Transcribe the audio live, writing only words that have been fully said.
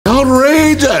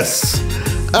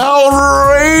Outrageous!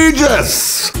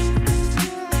 Outrageous!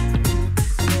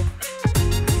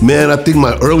 Man, I think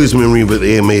my earliest memory with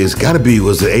AMA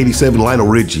was the '87 Lionel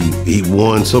Richie. He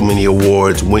won so many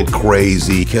awards, went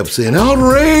crazy, kept saying,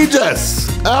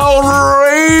 outrageous!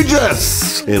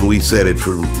 Outrageous! And we said it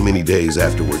for many days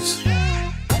afterwards.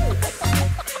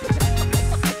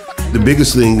 The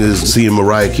biggest thing is seeing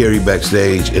Mariah Carey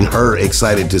backstage and her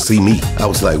excited to see me. I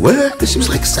was like, what? And she was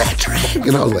like, Cedric.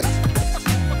 And I was like,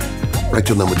 write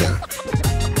your number down.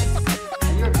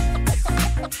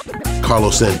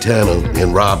 Carlos Santana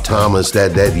and Rob Thomas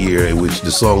that year, in which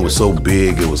the song was so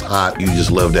big, it was hot. You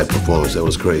just loved that performance. That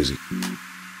was crazy.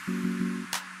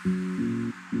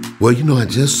 Well, you know, I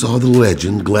just saw the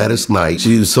legend, Gladys Knight.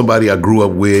 She was somebody I grew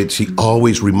up with. She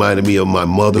always reminded me of my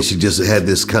mother. She just had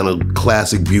this kind of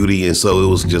classic beauty, and so it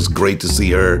was just great to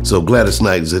see her. So Gladys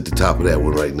Knight is at the top of that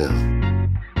one right now.